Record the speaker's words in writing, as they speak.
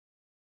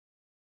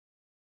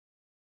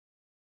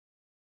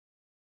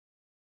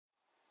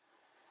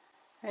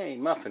Hey,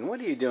 Muffin, what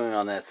are you doing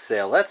on that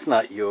sail? That's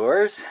not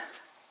yours.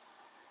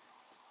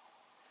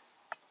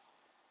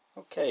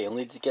 Okay, you'll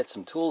need to get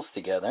some tools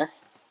together.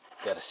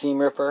 Got a seam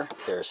ripper, a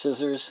pair of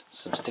scissors,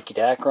 some sticky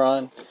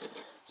Dacron,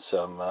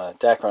 some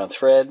Dacron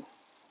thread.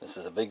 This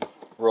is a big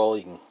roll.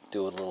 You can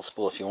do with a little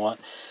spool if you want.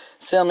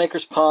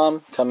 Sailmaker's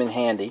palm come in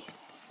handy.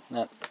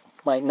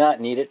 Might not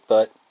need it,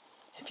 but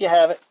if you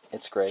have it,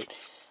 it's great.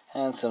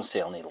 And some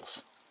sail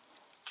needles.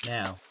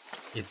 Now,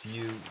 if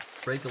you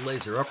break a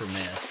laser upper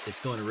mast,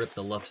 it's going to rip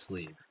the luff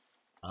sleeve.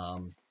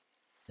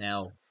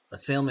 Now, a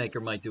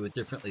sailmaker might do it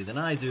differently than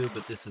I do,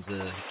 but this is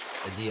a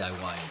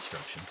DIY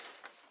instruction.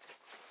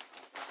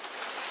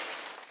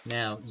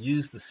 Now,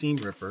 use the seam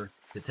ripper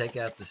to take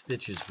out the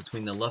stitches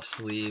between the luff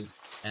sleeve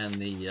and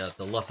the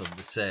luff of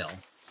the sail.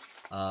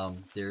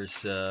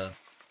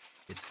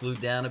 It's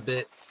glued down a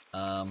bit.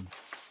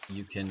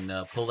 You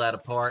can pull that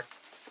apart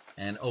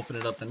and open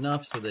it up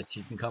enough so that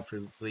you can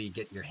comfortably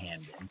get your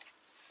hand in.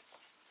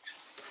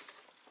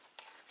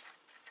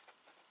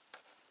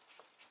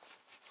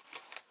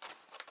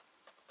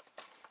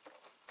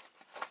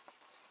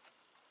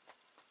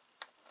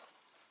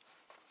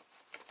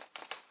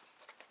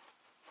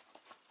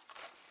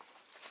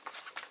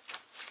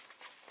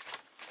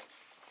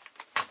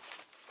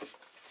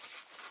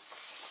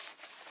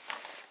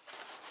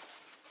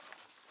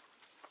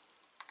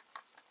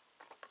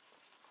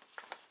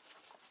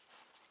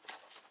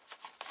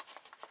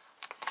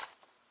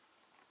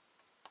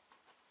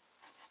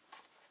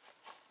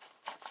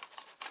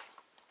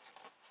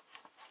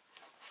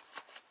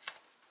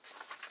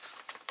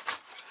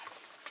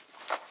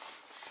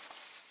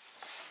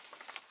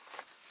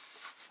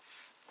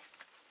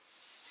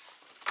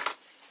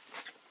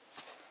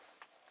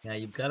 Now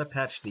you've got to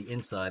patch the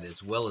inside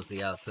as well as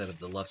the outside of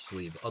the luff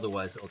sleeve,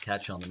 otherwise it'll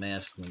catch on the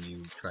mast when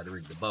you try to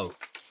rig the boat.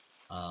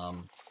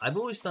 I've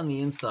always done the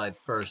inside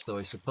first, though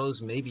I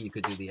suppose maybe you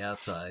could do the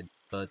outside,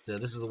 but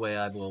this is the way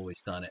I've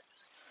always done it.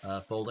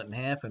 Fold it in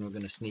half, and we're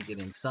going to sneak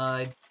it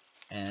inside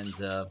and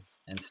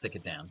stick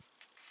it down.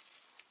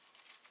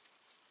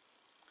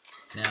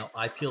 Now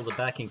I peel the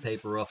backing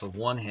paper off of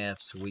one half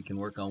so we can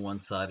work on one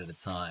side at a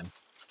time.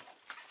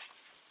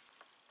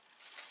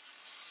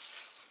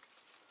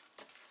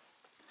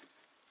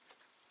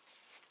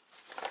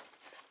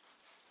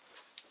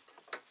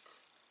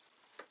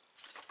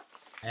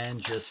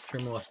 And just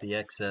trim off the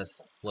excess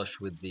flush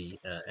with the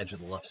edge of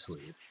the luff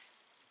sleeve.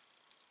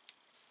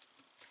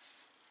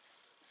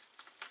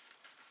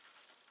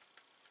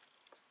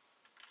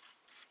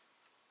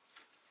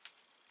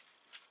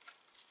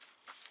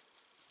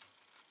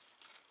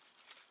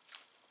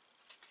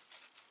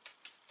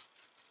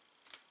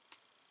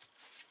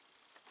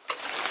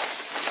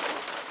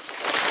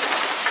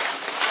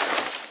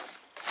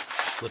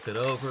 Flip it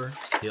over,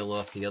 peel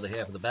off the other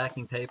half of the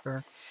backing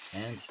paper,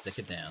 and stick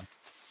it down.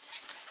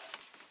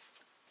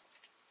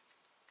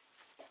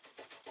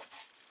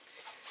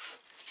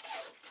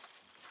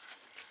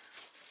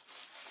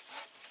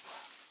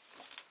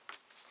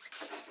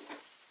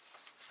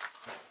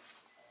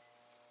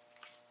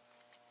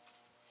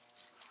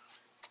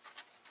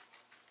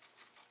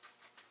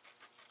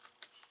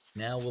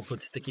 Now we'll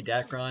put sticky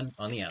Dacron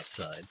on the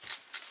outside.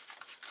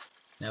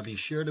 Now be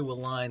sure to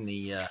align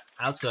the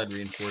outside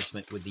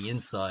reinforcement with the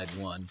inside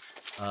one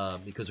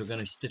because we're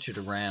going to stitch it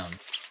around,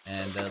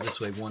 and this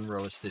way one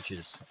row of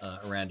stitches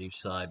around each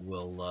side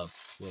will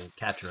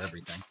capture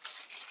everything.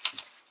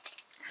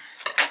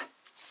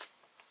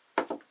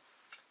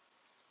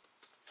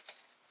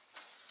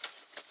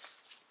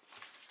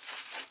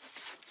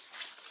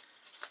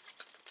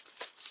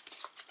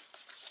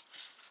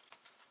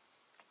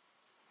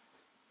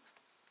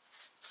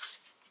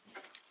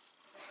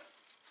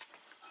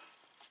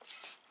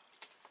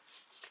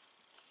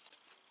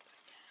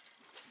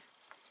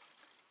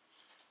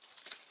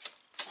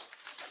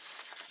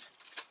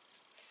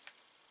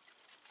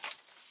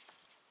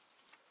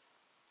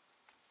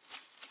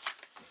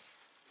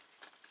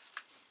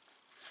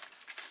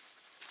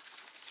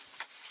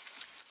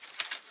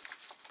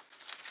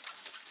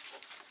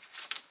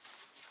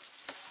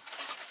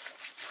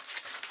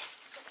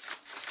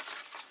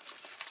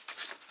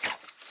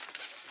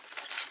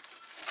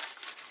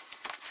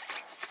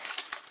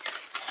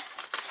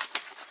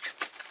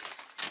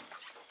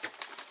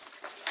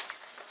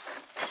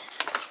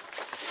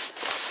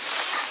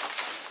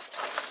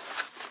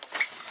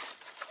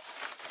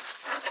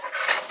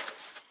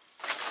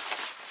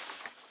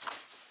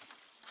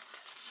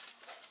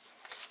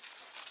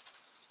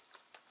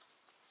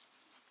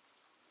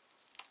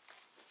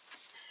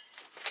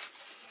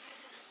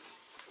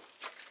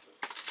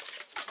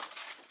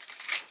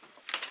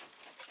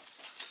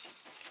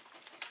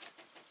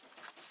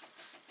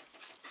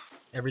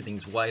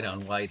 Everything's white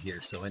on white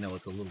here, so I know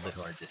it's a little bit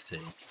hard to see.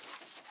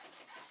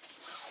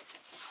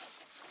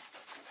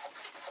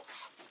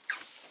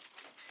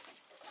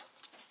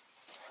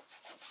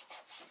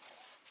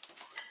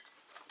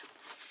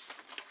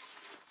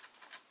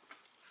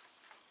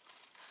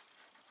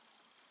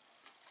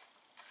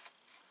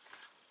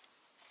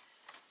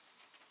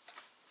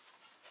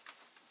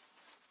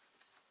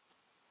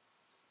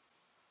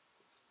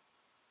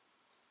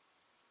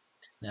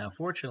 Now,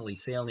 fortunately,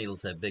 sail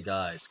needles have big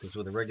eyes, because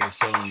with a regular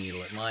sewing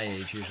needle at my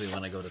age, usually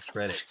when I go to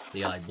thread it,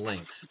 the eye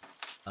blinks.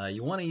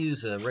 You want to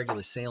use a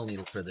regular sail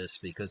needle for this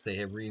because they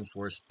have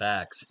reinforced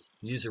backs.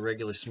 Use a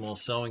regular small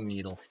sewing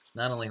needle,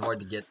 not only hard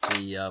to get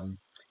the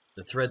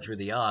thread through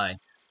the eye,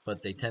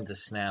 but they tend to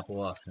snap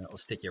off and it'll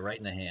stick you right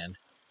in the hand.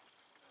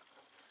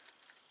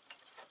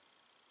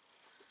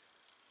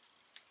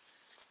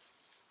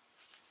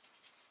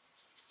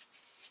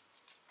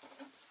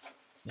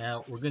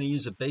 Now we're going to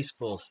use a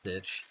baseball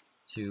stitch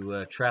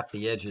to trap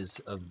the edges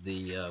of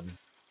the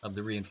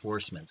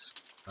reinforcements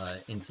on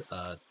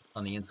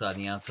the inside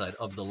and the outside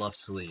of the luff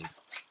sleeve.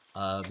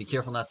 Be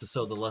careful not to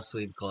sew the luff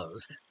sleeve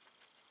closed.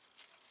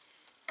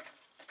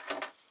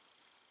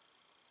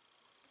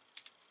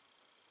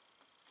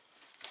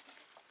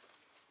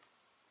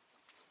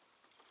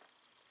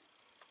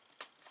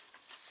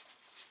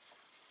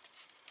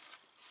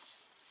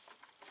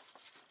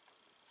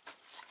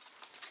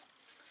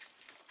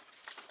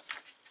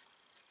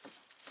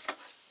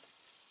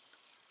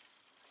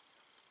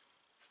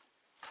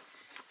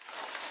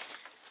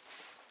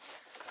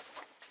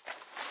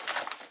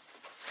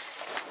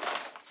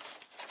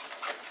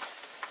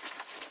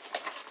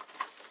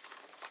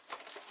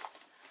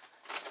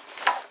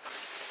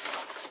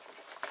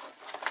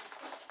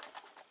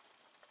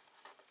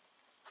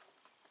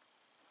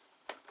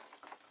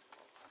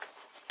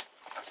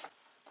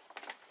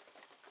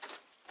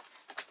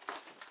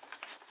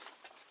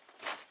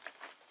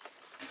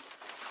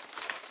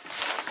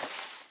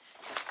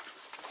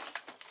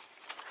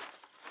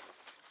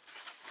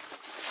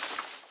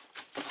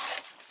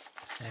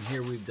 And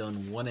here we've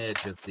done one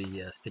edge of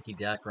the sticky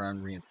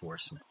dacron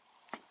reinforcement.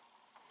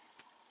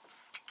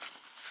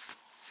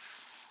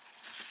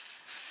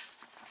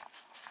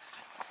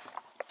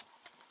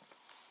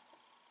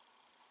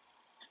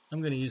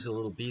 I'm going to use a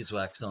little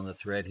beeswax on the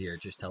thread here,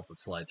 just to help it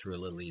slide through a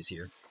little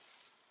easier.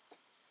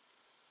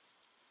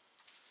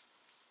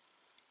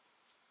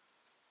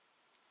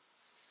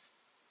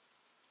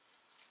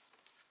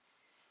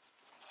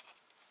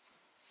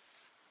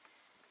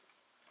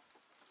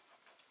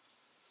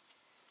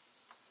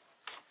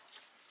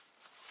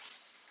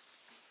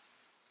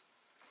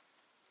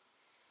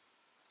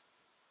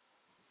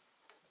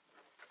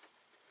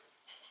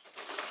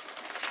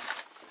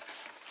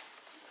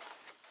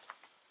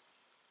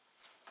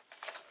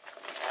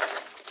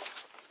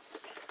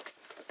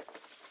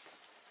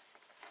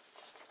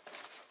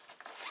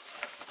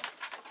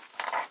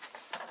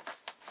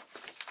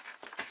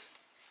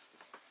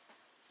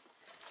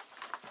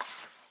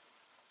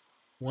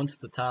 Once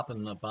the top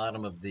and the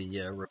bottom of the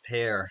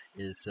repair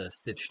is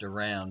stitched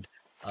around,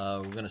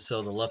 we're going to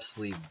sew the luff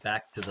sleeve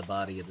back to the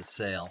body of the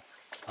sail.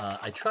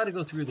 I try to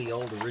go through the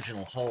old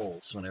original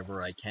holes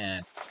whenever I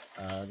can.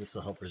 This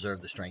will help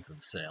preserve the strength of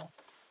the sail.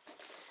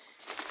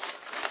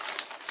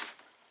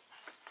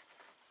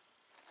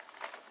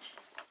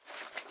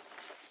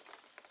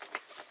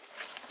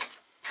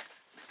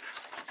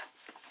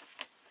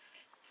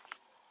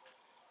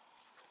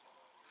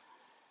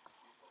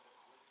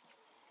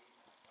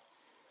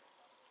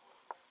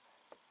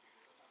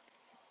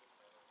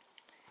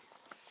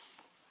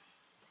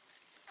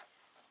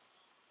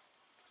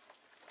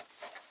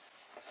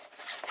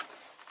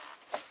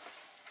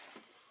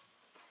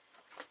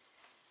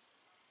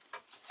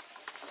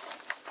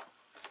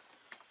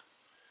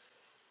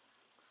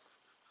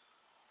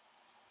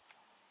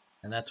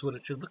 And that's what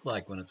it should look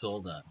like when it's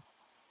all done.